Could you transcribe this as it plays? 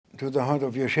to the heart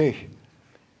of your Sheikh.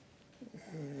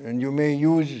 And you may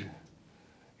use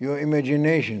your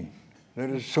imagination, that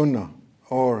is sunnah,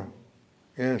 or,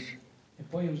 yes. E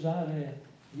puoi usare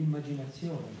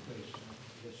l'immaginazione in questo,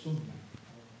 è sunnah.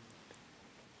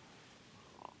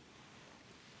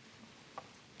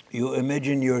 You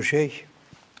imagine your Sheikh,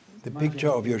 the picture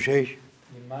of your Sheikh,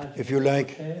 if you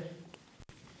like,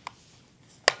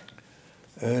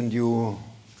 and you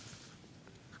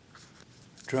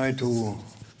try to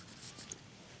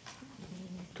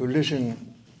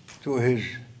listen to his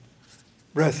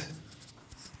breath.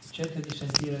 Cerca di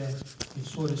sentire il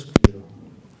suo respiro.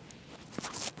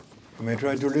 You may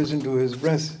try to listen to his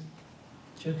breath,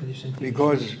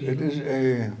 because it is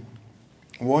a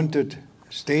wanted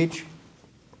stage.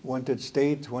 It's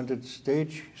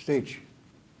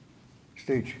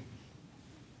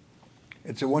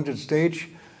a wanted stage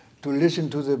to listen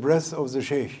to the breath of the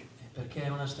Sheikh. Perché è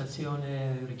una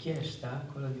stazione richiesta,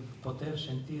 quella di poter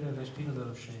sentire il respiro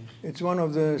dello Sheikh. It's one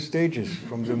of the stages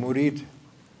from the murid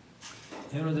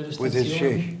with his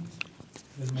Sheikh.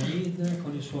 Del murid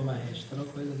con il suo maestro,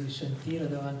 quello di sentire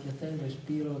davanti a te il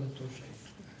respiro del tuo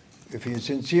Sheikh. If he is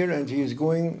sincere and he is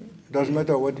going, doesn't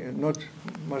matter what,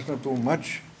 must not do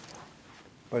much,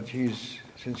 but he is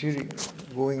sincerely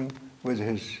going with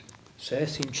his Se è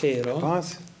sincero,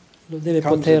 path, lo deve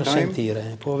poter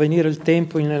sentire. Può venire il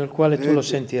tempo nel quale tu lo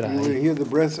sentirai. You will hear the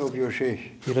breath of your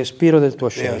Sheikh. Il respiro del tuo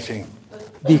Sheikh.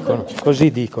 Dicono, così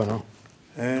dicono.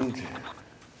 And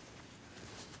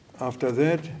after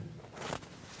that,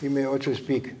 he may also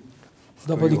speak.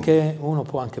 Dopodiché uno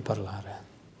può anche parlare.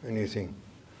 Anything.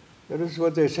 That is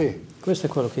what they say. Questo è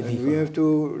quello che dicono. We have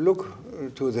to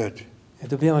look to that. E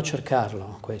dobbiamo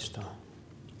cercarlo, questo.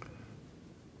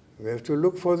 We have to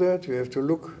look for that. We have to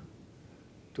look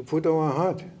to put our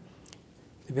heart.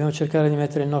 Dobbiamo cercare di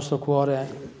mettere il nostro cuore.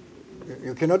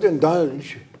 You cannot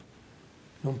indulge.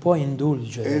 Non puoi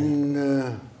indulgere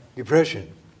in depression.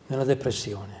 Nella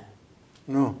depressione.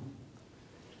 No.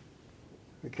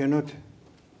 We cannot.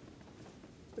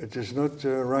 It is not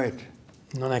right.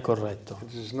 Non è corretto.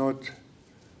 It is not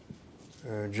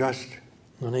just.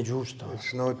 Non è giusto.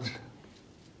 It's not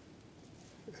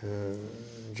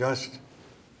just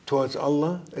towards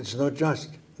Allah. It's not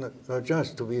just. Not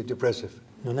just to be depressive.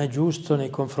 Non è giusto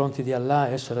nei confronti di Allah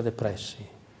essere depressi.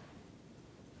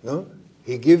 No?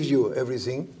 He gives you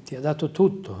everything. Ti ha dato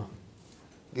tutto.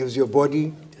 Gives your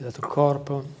body. Ti ha dato il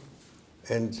corpo.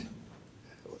 And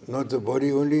not the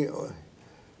body only,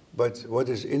 but what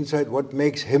is inside, what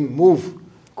makes him move.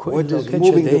 What is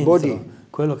moving the body.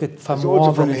 Quello che fa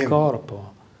muovere il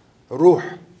corpo. Ruh.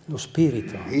 Lo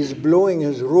spirito. He's blowing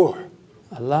his ruh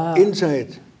Allah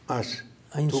inside us.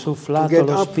 Ha insufflato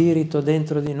lo spirito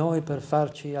dentro di noi per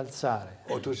farci alzare.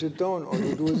 Or to sit down, or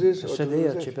to do this, per or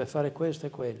sederci, to do per fare questo e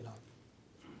quello.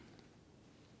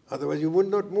 Otherwise you would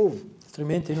not move.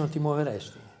 Altrimenti non ti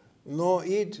muoveresti. No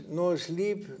eat, no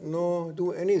sleep, no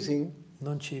do anything.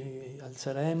 Non ci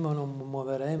alzeremmo, non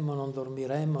muoveremmo, non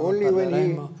dormiremmo, Only non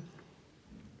parleremmo. when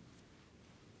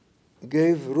he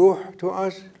gave ruh to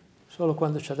us, solo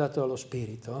quando ci ha dato lo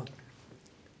spirito,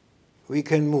 we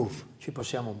can move. Ci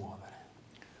possiamo muovere.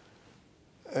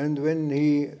 And when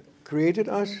he created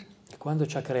us, quando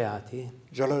ci ha creati,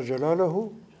 Jalla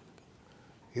Jalalahu,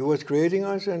 he was creating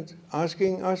us and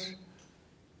asking us,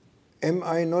 am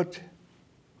I not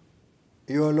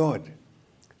your Lord?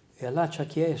 E Allah ci ha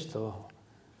chiesto,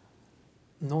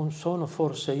 non sono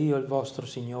forse io il vostro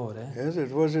Signore? Yes,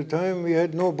 it was a time we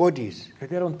had no bodies.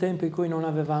 Perché era un tempo in cui non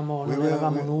avevamo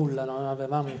nulla, non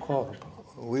avevamo un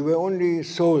corpo. We were only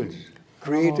souls,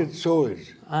 created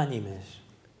souls. Animes.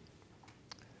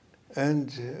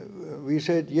 And we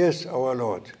said, yes, our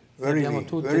Lord. Abbiamo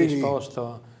tutti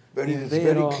risposto, it's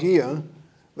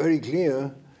very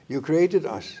clear, you created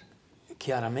us.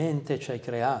 Chiaramente ci hai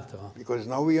creato. Because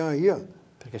now we are here.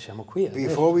 Perché siamo qui adesso.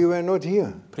 Before we were not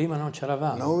here. Prima non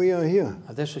c'eravamo. Now we are here.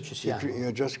 Adesso ci siamo.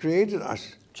 You just created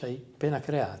us. Ci hai appena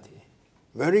creati.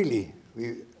 Verily,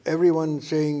 everyone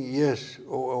saying yes,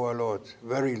 O our Lord,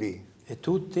 verily. E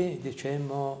tutti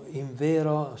dicemmo in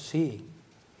vero sì.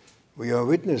 We are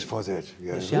witness for that.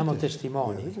 E siamo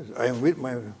testimoni. I am with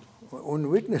my own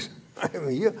witness. I am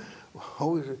here.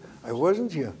 How is it? I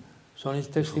wasn't here. Sono il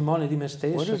testimone di me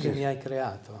stesso che mi hai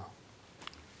creato.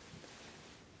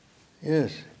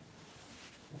 Yes.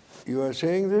 You are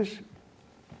saying this?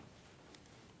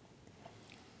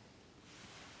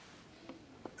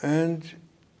 And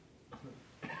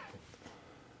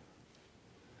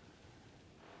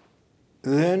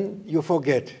then you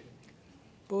forget.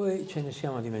 Poi ce ne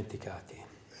siamo dimenticati.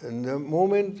 And the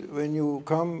moment when you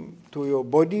come to your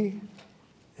body,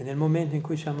 e E nel momento in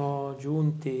cui siamo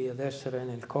giunti ad essere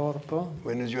nel corpo,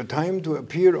 when it's your time to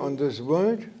appear on this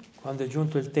world, quando è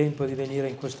giunto il tempo di venire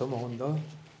in questo mondo,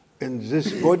 in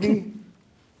this body,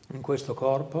 in questo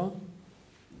corpo,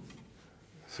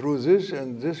 through this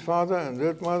and this father and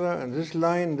that mother and this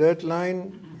line, that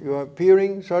line, you are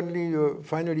appearing, suddenly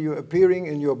you're appearing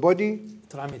in your body.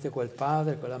 Tramite quel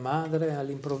padre, quella madre,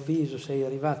 all'improvviso sei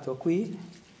arrivato qui,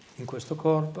 in questo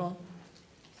corpo.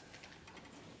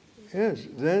 Yes,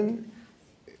 then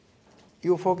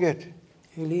you forget.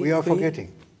 Lì, We are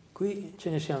forgetting. Qui ce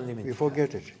ne siamo We dimenticati.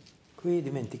 forget it. Qui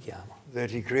dimentichiamo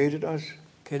That He created us,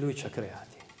 che Lui ci ha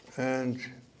creati. and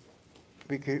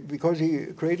because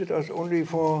He created us only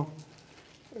for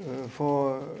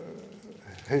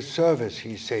His service,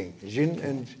 He's saying. Jinn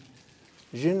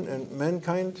and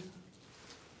mankind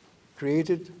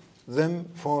created them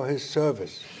for His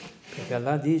service. Perché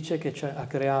Allah dice che ha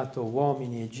creato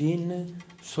uomini e jinn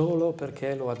solo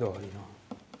perché lo adorino.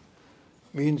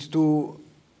 Means to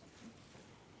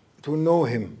know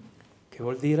Him. Che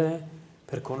vuol dire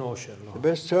per conoscerlo. The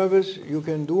best service you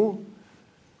can do,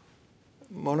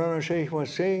 Maulana Sheikh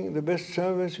was saying, the best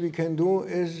service we can do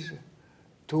is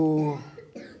to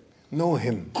know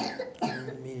Him.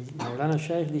 Maulana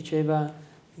Sheikh diceva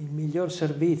il miglior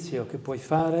servizio che puoi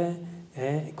fare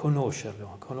è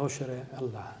conoscerlo, conoscere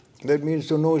Allah. That means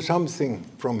to know something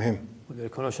from Him. Vuol dire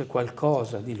conoscere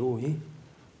qualcosa di Lui.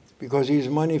 Because He is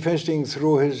manifesting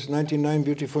through His 99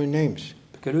 beautiful names.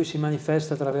 Perché Lui si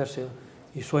manifesta attraverso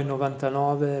i Suoi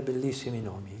 99 bellissimi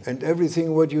nomi. And everything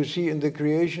what you see in the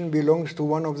creation belongs to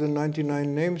one of the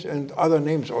 99 names and other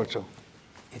names also.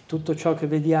 E tutto ciò che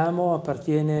vediamo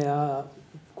appartiene a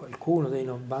qualcuno dei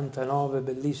 99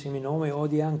 bellissimi nomi o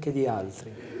anche di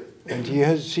altri. And He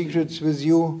has secrets with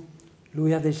you.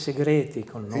 Lui ha dei segreti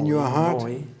con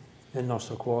noi, nel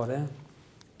nostro cuore.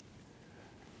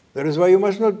 That is why you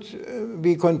must not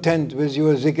be content with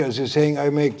your zikr, as you're saying, I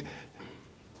make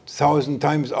 1,000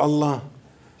 times Allah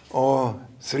or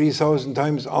 3,000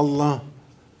 times Allah.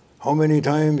 How many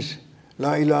times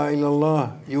La ilaha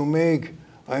illallah you make?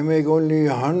 I make only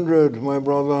 100, my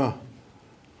brother,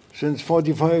 since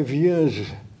 45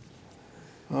 years.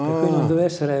 Per cui non deve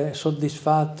essere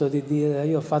soddisfatto di dire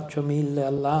io faccio 1000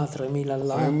 Allah, 3000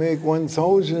 Allah. I make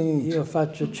 1,000. Io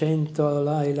faccio 100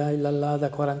 Allah, ilaha illallah da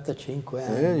 45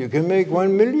 anni. Yeah, you can make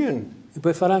 1 million. E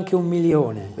puoi fare anche 1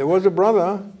 milione. There was a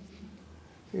brother,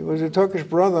 he was a Turkish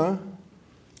brother.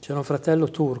 C'era un fratello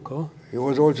turco, He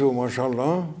was also,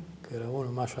 mashallah, che era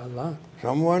uno, mashallah,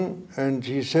 someone, and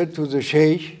he said to the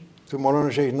Sheikh, to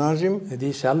Maulana Sheikh Nazim, e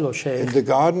disse allo in Sheikh, the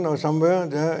garden or somewhere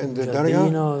there in the giardino,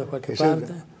 da dargah, qualche he parte,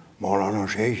 said, Maulana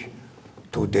Sheikh,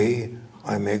 today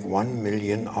I make 1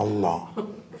 million Allah.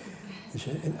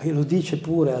 e lo dice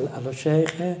pure allo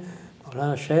Sheikh,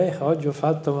 Maulana Sheikh, oggi ho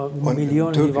fatto 1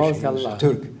 milione di volte Allah.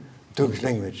 Turkish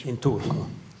language. In turco.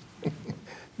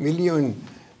 Million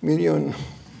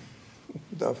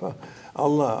dafa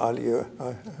Allah aliyah.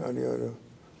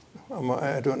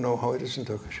 I don't know how it is in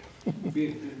Turkish.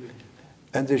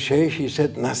 And the Sheikh, he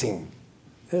said nothing.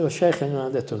 E lo Sheikh non ha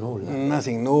detto nulla.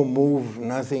 Nothing, no move,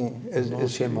 nothing. Non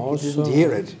si è He mosso, didn't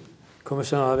hear it. come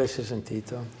se non avesse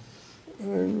sentito.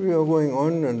 And we are going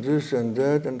on and this and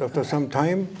that, and after some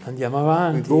time, Andiamo we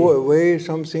avanti. go away,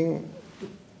 something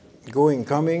going,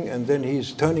 coming, and then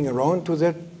he's turning around to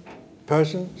that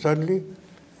person suddenly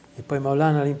E poi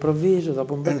Maulana all'improvviso,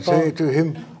 dopo un bel and po', say to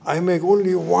him, I make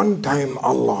only 1 time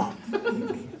Allah.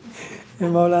 e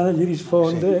Maulana gli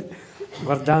risponde,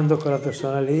 guardando quella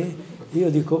persona lì, io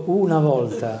dico una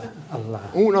volta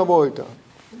Allah. Una volta.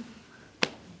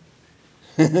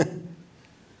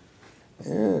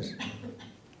 Yes.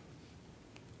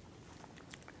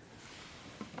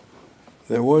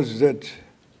 There was that.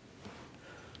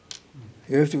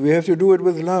 We have to do it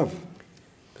with love.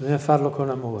 Bisogna farlo con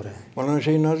amore. Maulana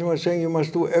Sheikh Nazim was saying you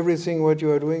must do everything what you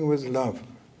are doing with love.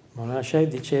 Maulana Sheikh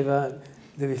diceva,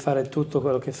 devi fare tutto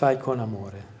quello che fai con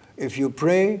amore. If you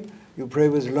pray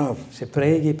with love. Se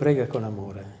preghi, prega con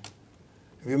amore.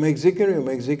 If you make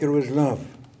zikr with love.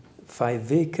 Fai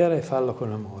dhikr e fallo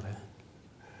con amore.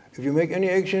 If you make any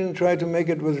action, try to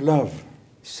make it with love.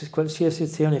 Se qualsiasi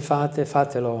azione fate,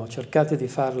 fatelo, cercate di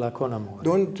farla con amore.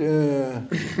 Don't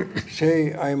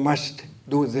say, I must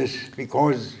do this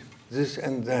because this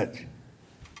and that.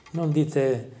 Non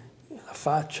dite, la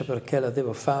faccio perché la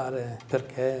devo fare,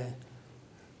 perché...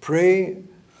 Pray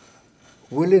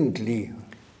willingly.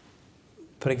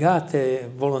 Pregate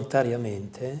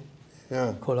volontariamente,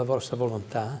 Yeah. con la vostra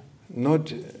volontà,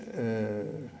 Not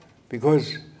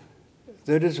because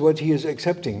that is what He is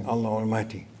accepting, Allah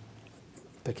Almighty.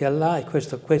 perché Allah è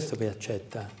questo che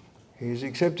accetta. He is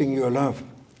accepting your love.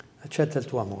 accetta il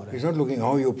tuo amore. He's not looking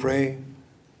how you pray,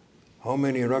 how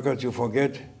many rakats you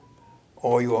forget,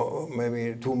 or you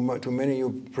maybe too many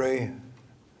you pray.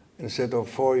 Instead of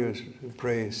 4, you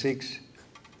pray 6.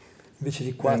 Invece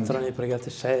di 4 ne pregate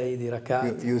 6 di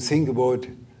rakat. You think about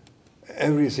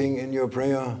everything in your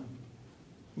prayer,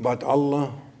 but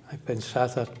Allah. Hai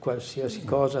pensato a qualsiasi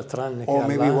cosa tranne che Or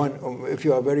maybe Allah. if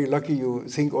you are very lucky, you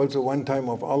think also one time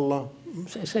of Allah.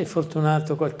 Se sei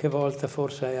fortunato qualche volta,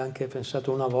 forse hai anche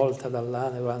pensato una volta ad Allah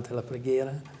durante la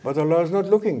preghiera. But Allah is not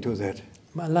looking to that.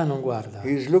 Ma Allah non guarda.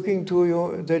 He is looking to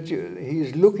you He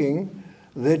is looking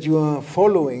that you are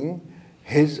following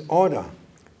His order.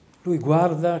 Lui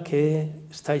guarda che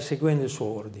stai seguendo il suo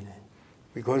ordine.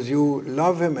 Because you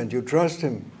love Him and you trust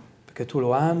Him. Perché tu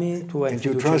lo ami, tu hai and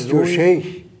you fiducia trust in lui, your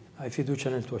Sheikh. hai fiducia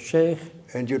nel tuo Sheikh,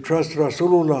 And you trust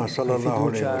Rasulullah hai sallallahu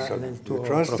alaihi fiducia wasallam. nel tuo You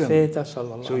trust profeta Him.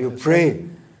 sallallahu So alaihi you wasallam. pray.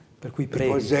 Per cui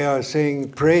Because preghi. they are saying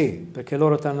pray. Perché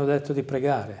loro ti hanno detto di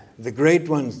pregare. The great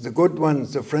ones, the good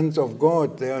ones, the friends of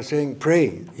God, they are saying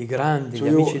pray. I grandi, So gli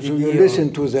amici di you Dio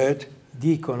listen to that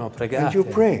dicono pregate. and you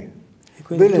pray. E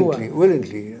quindi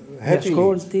Willingly, happily.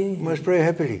 ascolti, You must pray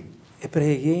happily. e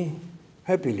preghi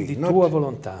Happily. di Not tua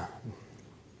volontà.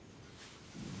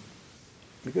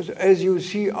 because as you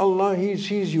see Allah, He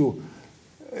sees you.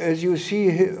 As you see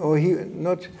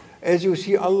as you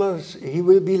see Allah, He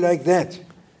will be like that.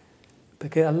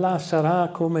 Perché Allah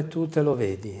sarà come tu te lo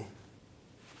vedi.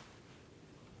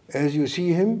 As you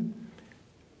see Him,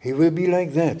 He will be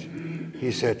like that,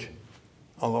 He said,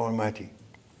 Allah Almighty.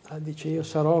 Dice io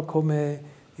sarò come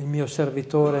il mio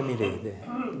servitore mi vede.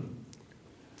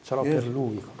 Sarò per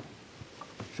lui.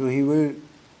 So He will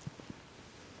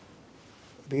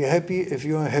be happy if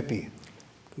you are happy.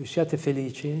 Siate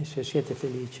felici, se siete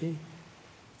felici.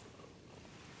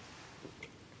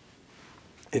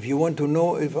 If you want to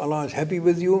know if Allah is happy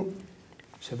with you,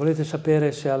 Se volete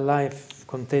sapere se Allah è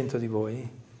contento di voi,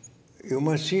 you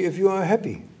must see if you are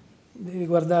happy. devi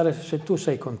guardare se tu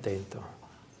sei contento.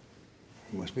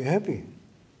 You must be happy.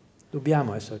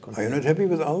 Dobbiamo essere Are you contenti. not happy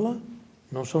with Allah?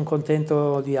 Non sono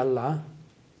contento di Allah?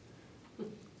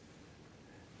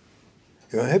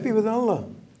 You are happy with Allah.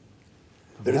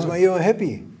 That is why you are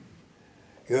happy.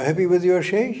 You are happy with your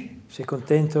Sheikh? Sei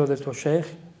contento del tuo Sheikh?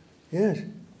 Yes.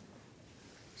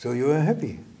 So you are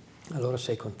happy. Allora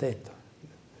sei contento.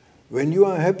 When you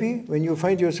are happy, when you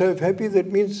find yourself happy, that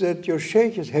means that your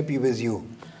Sheikh is happy with you.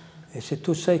 E se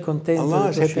tu sei contento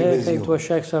Allah del tuo is happy with Sheikh, il you. tuo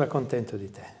Sheikh sarà contento di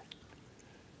te.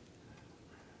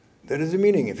 That is the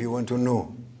meaning if you want to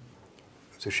know.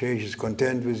 If the Sheikh is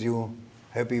content with you,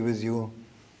 happy with you,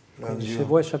 loves Quindi se you.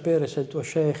 vuoi sapere se il tuo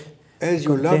Sheikh As è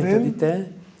you love contento di him,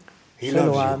 te, he se lo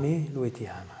loves you. ami, lui ti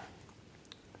ama.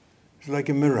 It's like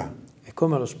a mirror. È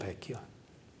come lo specchio.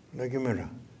 Like a mirror.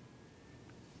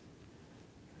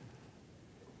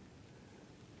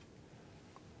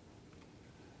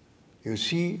 You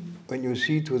see, when you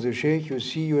see to the Sheikh, you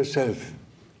see yourself.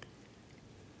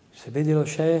 Se vedi lo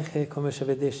Sheikh è come se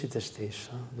vedessi te stesso,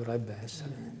 dovrebbe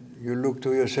essere. You look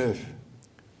to yourself.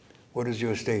 What is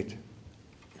your state?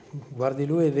 Guardi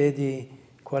lui e vedi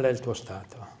qual è il tuo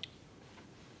stato.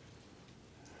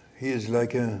 He is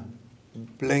like a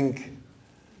blank,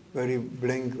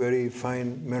 very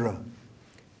fine mirror.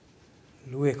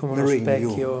 Lui è come uno Mirroring you.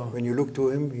 specchio When you look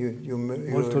to him, you're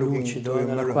molto looking lucido to a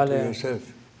nella mirror to quale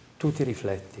yourself. tu ti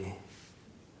rifletti.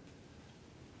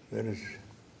 That is,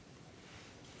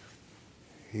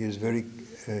 he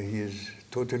is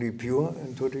totally pure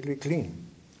and totally clean.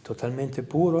 Totalmente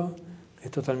puro e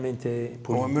totalmente Our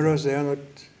pulito. mirrors, they are not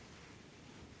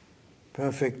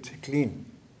perfect clean.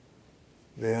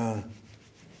 They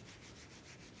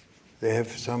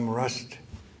have some rust.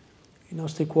 I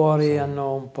nostri cuori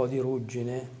hanno un po' di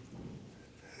ruggine,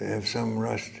 They have some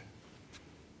rust.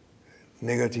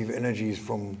 Negative energies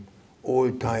from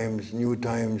old times, new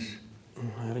times.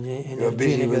 energie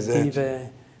busy with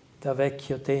negative da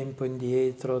vecchio tempo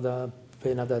indietro, da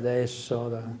appena da adesso.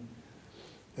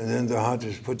 And then the heart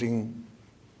is putting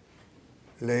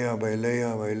layer by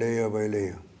layer by layer by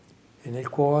layer. E nel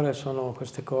cuore sono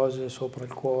queste cose sopra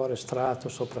il cuore, strato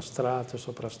sopra strato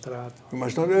sopra strato. You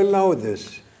must not allow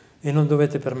this. E non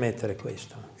dovete permettere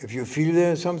questo. If you feel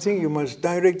there something, you must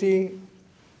directly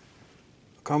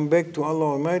come back to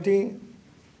Allah Almighty,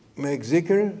 make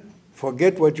dhikr,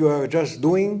 forget what you are just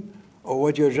doing or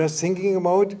what you're just thinking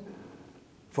about,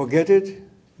 forget it,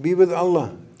 be with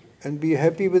Allah and be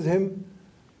happy with Him,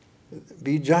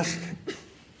 be just.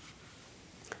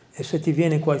 E se ti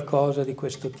viene qualcosa di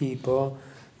questo tipo,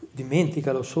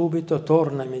 dimenticalo subito,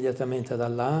 torna immediatamente ad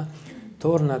Allah,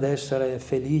 torna ad essere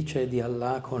felice di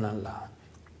Allah con Allah.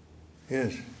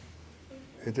 Yes,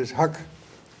 it is haq.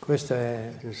 Questa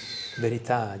è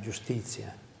verità,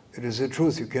 giustizia. It is the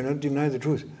truth. You cannot deny the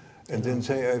truth and then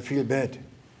say, I feel bad.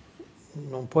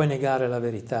 Non puoi negare la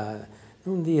verità,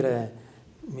 non dire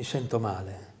mi sento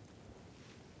male.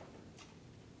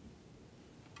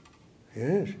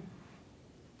 Yes.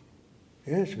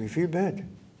 Yes, we feel bad.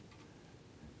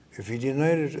 If we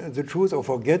deny the truth or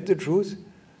forget the truth,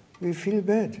 we feel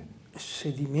bad.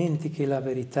 Se dimentichi la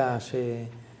verità, se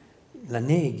la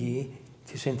neghi,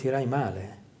 ti sentirai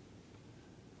male.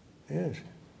 Yes.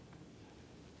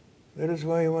 That is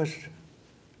why you must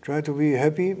try to be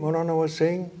happy. Maulana was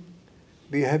saying,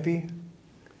 be happy.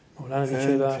 Maulana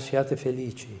diceva, siate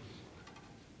felici.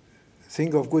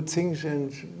 Think of good things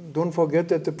and don't forget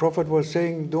that the Prophet was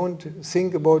saying, don't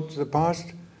think about the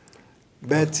past,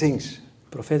 bad things. Il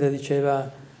profeta diceva,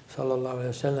 sallallahu alaihi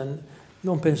wasallam,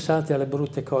 non pensate alle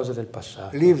brutte cose del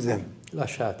passato. Leave them.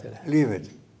 Lasciatele. Leave it.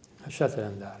 Lasciatele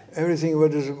andare. Everything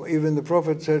what is, even the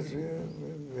Prophet said,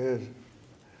 yes.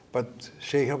 But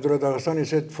Sheikh Hassan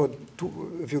said,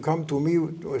 if you come to me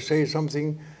or say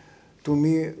something to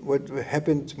me what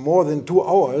happened more than 2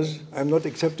 hours, I'm not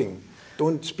accepting.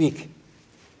 Don't speak.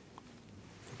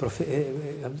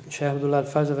 Sheikh Abdullah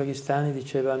al-Fazl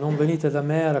diceva, non venite da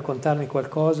me a raccontarmi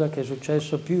qualcosa che è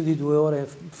successo più di 2 ore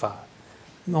fa.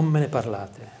 Non me ne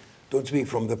parlate. Don't speak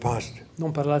from the past.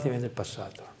 Non parlatemi del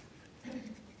passato.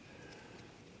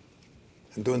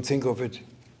 And don't think of it.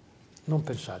 Non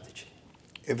pensateci.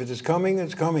 If it is coming,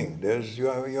 it's coming.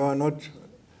 You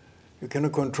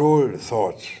cannot control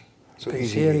thoughts so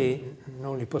Pensieri easily.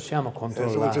 non li possiamo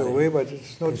There's also a way, controllare. but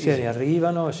it's not Pensieri easy.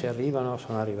 arrivano e se arrivano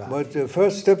sono arrivati. But the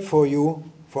first step for you,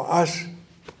 for us,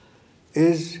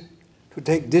 is to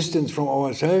take distance from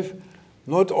ourselves,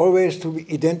 not always to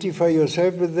identify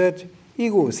yourself with that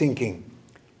ego thinking.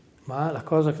 Ma la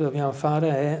cosa che dobbiamo fare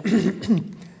è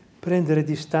prendere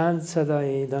distanza da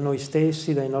noi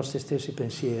stessi, dai nostri stessi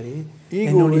pensieri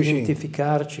e non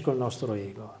identificarci col nostro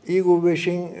ego. Ego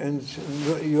wishing and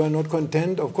you are not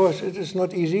content. Of course, it is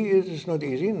not easy. It is not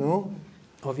easy, no?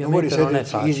 Ovviamente non è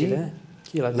facile.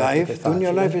 Chi l'ha detto che è facile?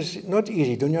 Dunya life is not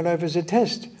easy. Dunya life is a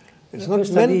test. It's not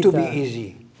Questa meant to be vita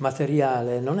easy.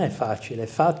 materiale non è facile, è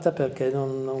fatta perché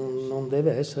non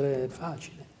deve essere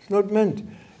facile. It's not meant.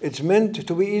 It's meant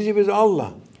to be easy with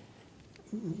Allah.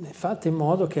 È fatta in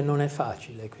modo che non è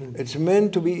facile. Quindi It's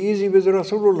meant to be easy with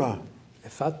Rasulullah. è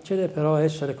facile però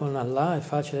essere con Allah, è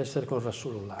facile essere con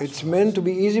Rasulullah. It's meant to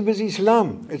be easy with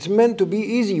Islam. It's meant to be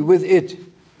easy with it.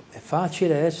 È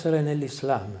facile essere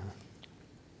nell'Islam.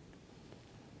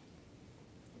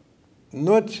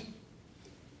 Not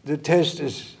the test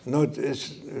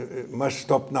must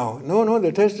stop now. No,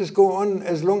 the test is go on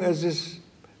as long as this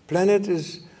planet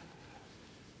is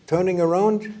turning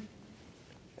around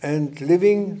and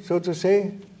living, so to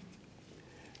say.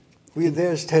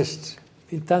 There's tests.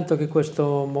 Fintanto che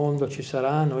questo mondo ci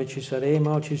sarà, noi ci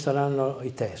saremo, ci saranno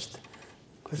i test.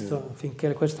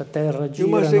 Finché questa terra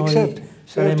gira, noi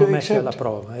saremo messi alla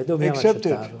prova e dobbiamo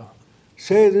accettarlo.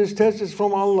 Say this test is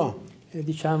from Allah. E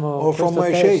diciamo, or from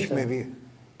my Sheikh, maybe.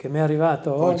 Che mi è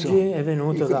arrivato oggi è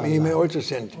venuto da Allah.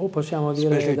 O possiamo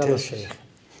dire dallo Sheikh.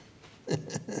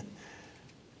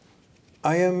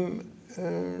 I am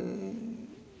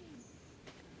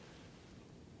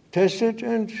tested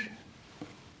and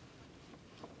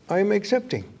I am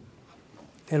accepting.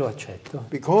 E lo accetto.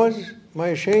 Because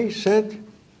my Sheikh said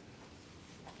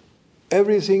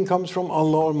everything comes from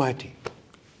Allah Almighty.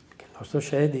 Il nostro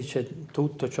Sheikh dice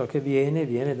tutto ciò che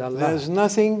viene da Allah. There's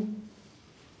nothing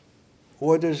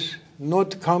what is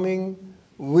not coming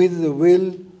with the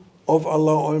will of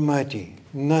Allah Almighty.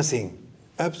 Nothing.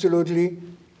 Absolutely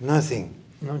nothing.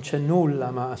 Non c'è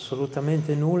nulla, ma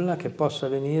assolutamente nulla che possa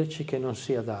venirci che non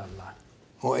sia da Allah.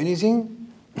 Or anything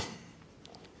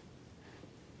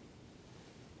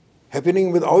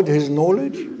happening without His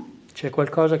knowledge? C'è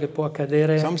qualcosa che può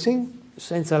accadere Something?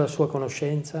 senza la sua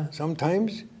conoscenza?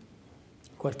 Sometimes?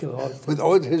 Qualche volta.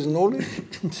 Without His knowledge?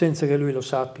 Senza che Lui lo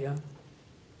sappia?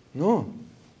 No.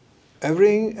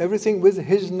 Everything with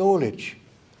His knowledge,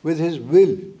 with His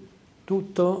will.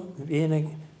 Tutto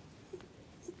viene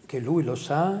che Lui lo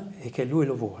sa e che Lui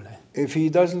lo vuole. If He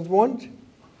doesn't want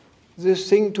this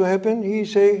thing to happen, He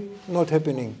say, not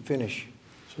happening, finish.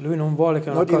 Se Lui non vuole che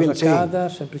una cosa accada,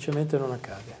 semplicemente non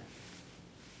accade.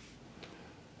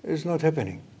 It's not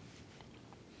happening.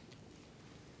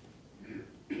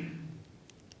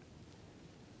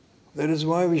 That is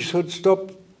why we should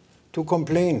stop to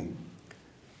complain.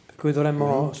 Per cui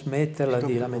dovremmo smetterla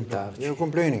di lamentarci. We are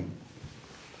complaining.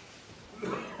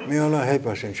 May Allah help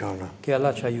us, inshallah. Che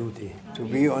Allah ci aiuti. To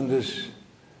be on this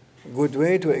good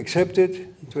way, to accept it,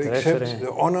 to accept the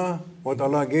honor what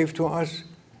Allah gave to us,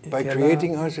 by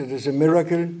creating us. It is a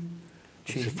miracle.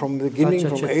 From the beginning,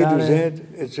 from A to Z,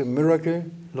 it's a miracle.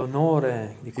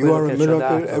 L'onore di You are quello a che ci ha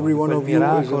miracle. dato, Every one of you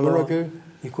is a miracle.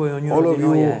 di cui All ognuno of di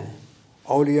noi you, è.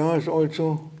 awliyas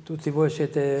also. Tutti voi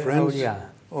siete friends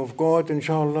awliya, of God,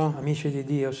 inshallah. amici di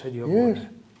Dio se Dio Yes, vuole.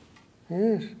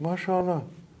 yes, mashallah.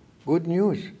 Good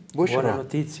news. Buone Bushra.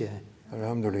 notizie.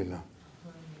 Alhamdulillah.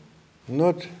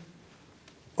 Not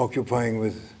occupying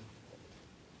with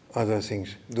other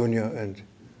things, dunya, and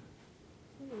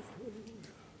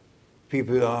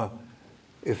people are,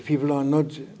 if people are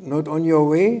not on your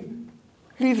way,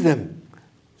 leave them.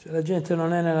 Se la gente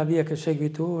non è nella via che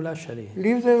segui tu, lasciali.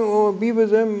 Leave them or be with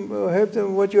them, or help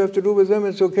them, what you have to do with them,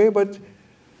 it's okay, but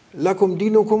lakum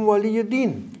dinukum waliya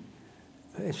din.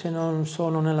 E se non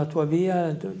sono nella tua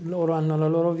via, loro hanno la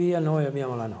loro via, noi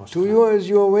abbiamo la nostra. To you is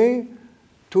your way,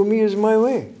 to me is my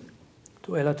way.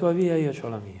 Tu hai la tua via, io ho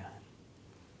la mia.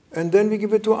 And then we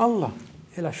give it to Allah.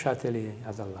 E lasciateli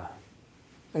ad Allah.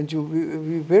 And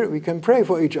we can pray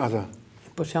for each other. E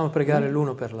possiamo pregare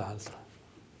l'uno per l'altro.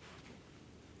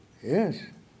 Yes,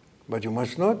 but you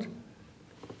must not.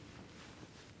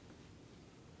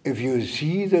 If you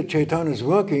see that Shaitan is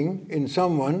working in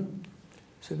someone,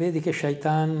 se vedi che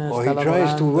Shaitan or sta he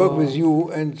tries to work with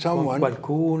you and con someone,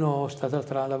 qualcuno, sta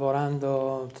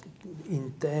lavorando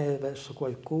in te verso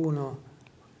qualcuno,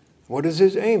 what is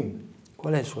his aim?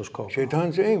 qual è il suo scopo?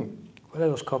 Shaitan's aim. Qual è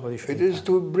lo scopo di It Shaitan? is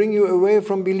to bring you away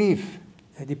from belief,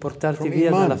 È di portarti from via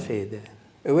iman, dalla fede,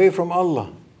 away from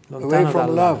Allah, lontano away from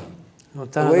dall'Allah, love,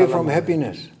 lontano away dall'amore, from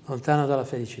happiness, lontano dalla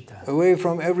felicità, away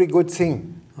from every good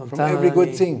thing. From lontano every good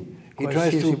da thing. He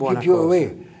tries qualsiasi to buona keep you cosa.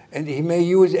 away. And he may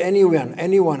use anyone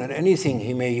and anything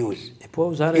he may use. E può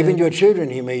usare Even your children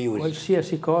he may use.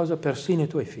 qualsiasi cosa, persino i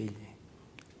tuoi figli.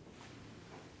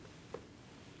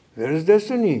 There is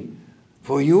destiny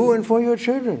for you and for your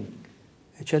children.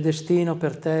 E c'è destino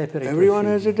per te e per i tuoi Everyone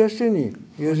has figli. a destiny.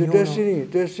 He has a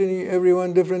destiny,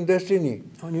 everyone different destiny.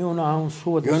 Ognuno ha un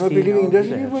suo You are destino not believing in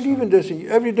destiny, you diverso. believe in destiny.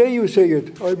 Every day you say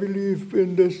it. I believe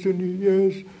in destiny,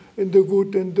 yes, in the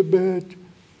good and the bad.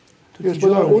 Tutti Yes, i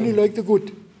but I giorni only like the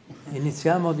good.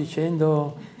 iniziamo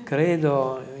dicendo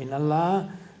credo in Allah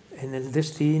e nel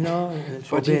destino, nel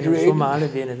suo bene e il suo male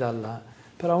viene da Allah.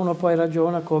 Però uno poi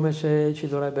ragiona come se ci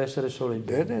dovrebbe essere solo il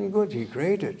bene. Bad and good, he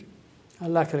created.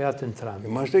 Allah ha creato entrambi.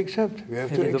 We must accept. We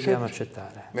have E to li dobbiamo accept.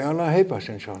 accettare. May Allah help us,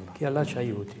 inshallah. Che Allah ci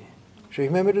aiuti. Sheikh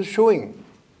Mehmet is showing.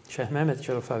 Sheikh Mehmet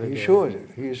ce lo fa He vedere. shows it.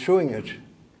 He is showing it.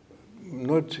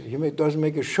 Doesn't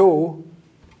make a show,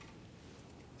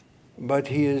 but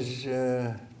he is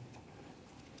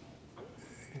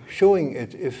showing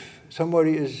it. If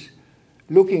somebody is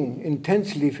looking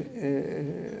intensely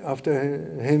after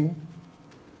him,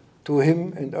 to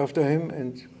him and after him,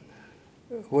 and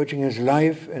watching his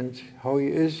life and how he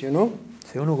is, you know.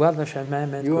 Se uno guarda Sheikh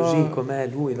Mehmet così com'è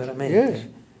lui veramente,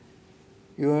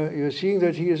 Yes, you're seeing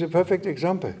that he is a perfect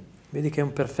example. vedi che è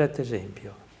un perfetto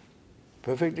esempio.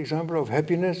 Perfect example of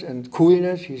happiness and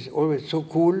coolness. He's always so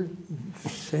cool.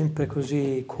 Sempre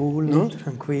così cool, No?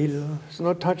 tranquillo. It's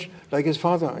not touched like his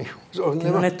father. He was Che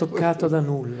non è toccato da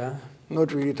nulla.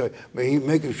 Not really touched. May he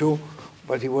make a show,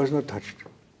 but he was not touched.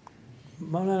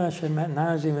 Maulana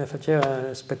Nazim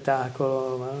faceva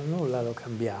spettacolo, ma nulla lo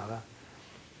cambiava.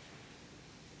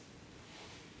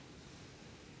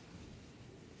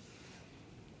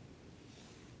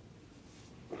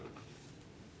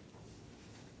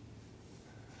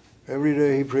 Every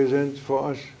day he presents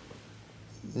for us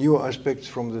new aspects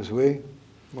from this way,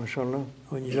 mashallah.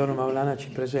 Ogni giorno Maulana ci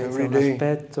presenta Every un day,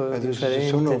 aspetto and this is the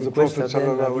sunnah differente of di the questa Prophet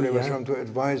bella sallallahu alaihi via. wasallam to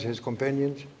advise his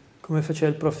companions. Come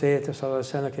faceva il profeta sallallahu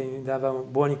alaihi wasallam, che gli dava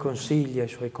buoni consigli ai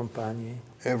suoi compagni.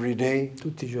 Every day,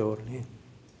 Tutti i giorni.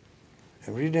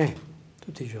 every day,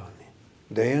 Tutti i giorni.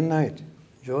 day and night.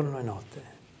 Giorno e notte.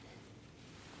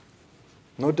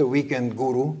 Not a weekend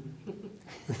guru.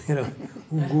 Era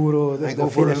un guru I da go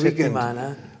for fine a weekend.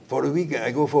 settimana. For a weekend,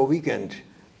 I go for a weekend.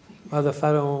 Vado a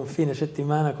fare un fine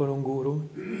settimana con un guru.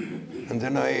 And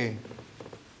then I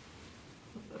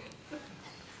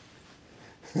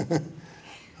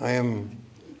am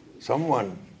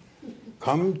someone.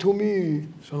 Come to me.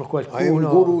 Sono I am qualcuno.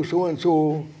 guru so and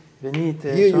so.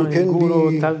 Venite, Here sono you il can guru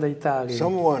be tal dei tali.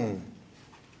 someone.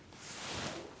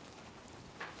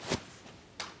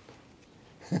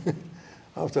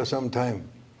 After some time,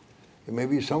 you may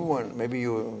be someone, maybe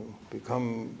you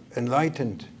become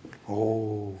enlightened.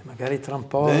 Oh, Magari tra un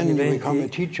po' then you become a diventi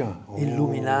teacher. Oh,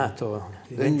 illuminato,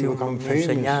 then diventi you un become famous.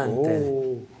 insegnante.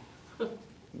 Oh,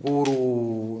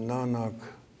 Guru Nanak.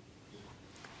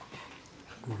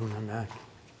 Guru Nanak.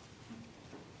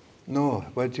 No,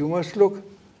 but you must look.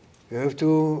 You have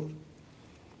to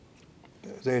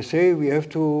they say we have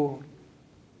to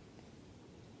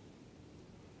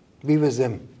be with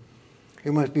them.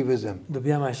 You must be with them.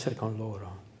 Dobbiamo essere con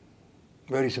loro.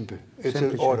 Very simple. It's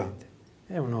an order.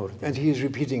 È un ordine. And he is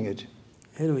repeating it.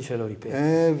 E lui ce lo ripete.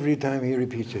 Every time he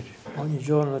repeats it. Ogni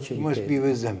giorno ci You must ripete. be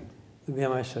with them.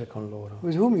 Dobbiamo essere con loro.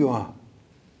 With whom you are?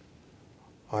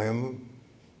 I am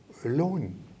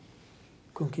alone.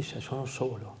 Con chi sei? Sono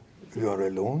solo. You are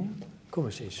alone?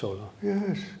 Come sei solo?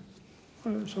 Yes.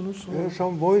 Sono solo. There are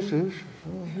some voices.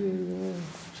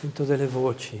 Sento delle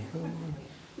voci.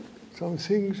 Some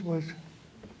things, but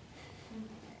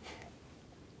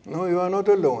no, you are not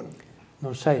alone.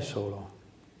 Non sei solo.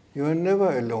 You are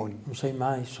never alone. Non sei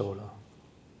mai solo.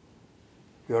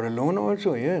 You are alone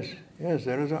also, yes. Yes,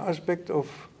 there is an aspect of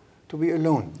to be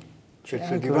alone. It's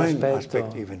a divine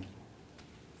aspect even.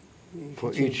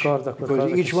 For each,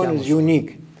 because each one is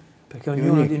unique. Perché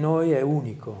ognuno di noi è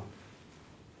unico.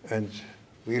 And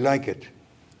we like it.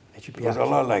 E ci Because piace.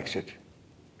 Allah likes it.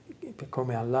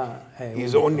 Come Allah è unico.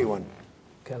 He's the only one.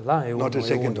 Che Allah è Not a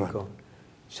second unico. one.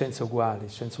 Senza uguali,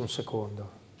 senza un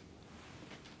secondo.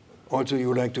 Also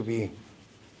you like to be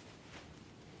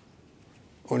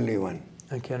only one.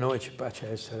 Anche a noi ci piace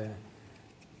essere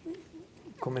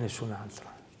come nessun altro.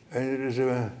 And it is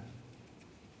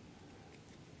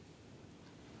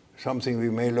something we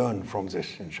may learn from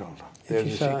this, inshallah.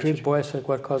 Ci può essere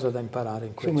qualcosa da imparare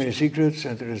in So questo. many secrets,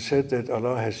 and it is said that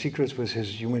Allah has secrets with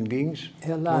His human beings,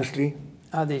 E Allah mostly.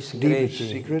 ha dei Deepest segreti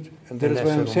secret. And that is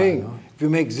why I'm nell'essere saying, umano. if you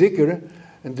make dhikr,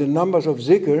 and the numbers of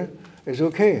dhikr is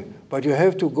okay, but you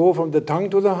have to go from the tongue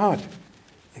to the heart.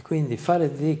 E quindi fare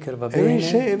dhikr va bene,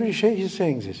 Every sheikh is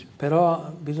saying this. però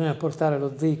bisogna portare lo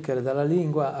dhikr dalla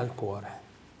lingua al cuore.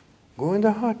 Go in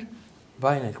the heart.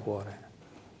 Vai nel cuore.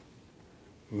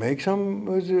 Make some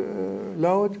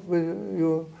loud,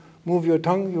 you move your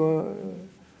tongue, you are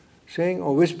saying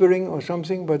or whispering or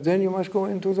something, but then you must go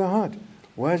into the heart.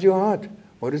 Where's your heart?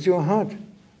 What is your heart?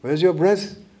 Where's your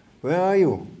breath? Where are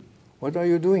you? What are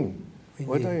you doing?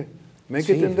 What are you? Make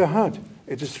it in the heart.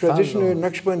 It is traditional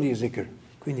Naqshbandi Dhikr.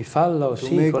 Quindi fallo To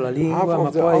sì make con la half lingua, ma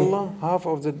of the poi Allah, half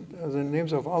of the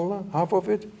names of Allah, half of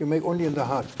it you make only in the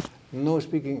heart. No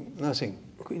speaking, nothing.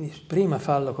 quindi prima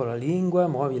fallo con la lingua,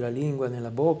 muovi la lingua nella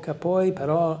bocca, poi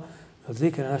però lo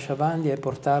Dhikr Naqshbandi è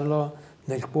portarlo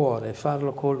nel cuore,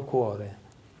 farlo col cuore.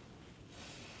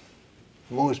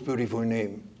 Most beautiful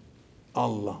name,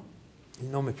 Allah. Il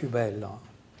nome più bello,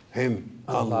 Him,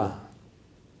 Allah. Allah.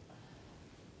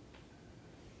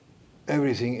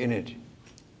 Everything in it.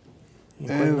 In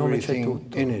quel nome c'è Everything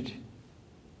tutto. in it.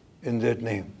 In that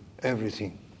name.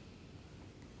 Everything.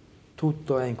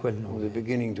 Tutto è in quel From the nome,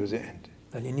 beginning to the end.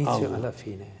 dall'inizio Allah. alla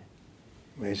fine.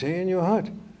 May say in your heart.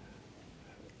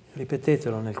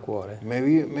 Ripetetelo nel cuore,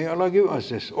 May Allah give us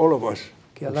this, all of us.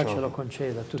 che Allah ce inshallah. lo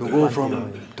conceda, tutti To go quanti from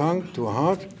noi. tongue to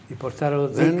heart, Di portare lo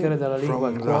then Dhikr dalla lingua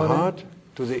al from the cuore heart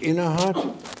to the inner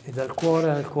heart. e dal cuore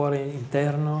al cuore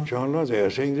interno. Inshallah, they are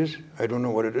saying this. I don't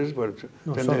know what it is, but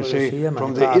Non then so they cosa say sia, ma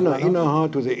from ne the parlano. inner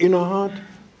heart to the inner heart.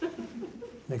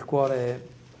 Nel cuore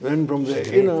Then from the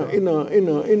segreto.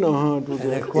 inner heart to E the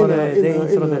nel cuore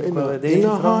dentro, del cuore inner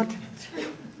dentro. heart.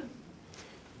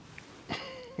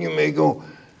 You may go.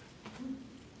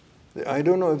 I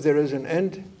don't know if there is an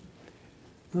end,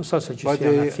 Non so se ci but sia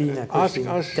una they fine a ask questi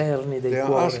us, interni they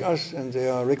del ask cuore us and they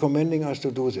are recommending us to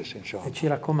do this, e inshallah. ci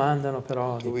raccomandano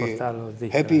però To di be portarlo al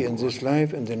Dhikr happy al in cuore, this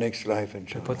life and the next life, per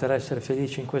inshallah. poter essere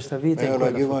felici in questa vita e May in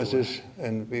Allah quella give us futura. this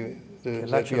and Allah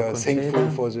that ce we lo are conceda. thankful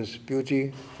for this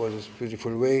beauty, for this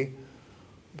beautiful way,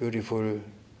 beautiful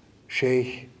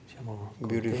sheikh, Siamo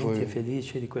beautiful contenti e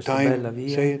felici di questa bella time.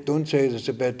 via. Don't say it's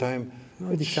a bad time.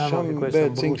 Noi It's diciamo che some questo è un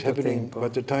bad things brutto happening, tempo.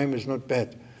 but the time is not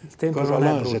bad. Il tempo Because non è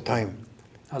Allah is the brutto. time.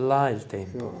 Allah è il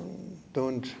tempo,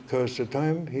 Don't curse the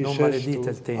time. He Non says maledite to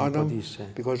il tempo, Adam, disse.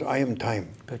 because I am time.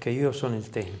 perché io sono il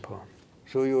tempo.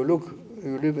 So you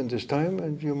live in this time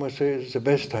and you must say it's the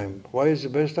best time. Why is the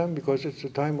best time? Because it's the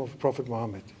time of Prophet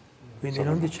Muhammad. Quindi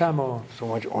non diciamo, So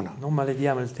much honor. non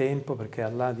malediamo il tempo perché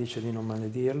Allah dice di non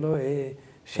maledirlo e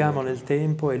siamo nel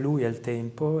tempo e Lui è il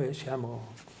tempo e siamo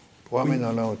Wa min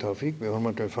Allah tawfiq bi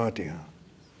hurmat al-Fatiha.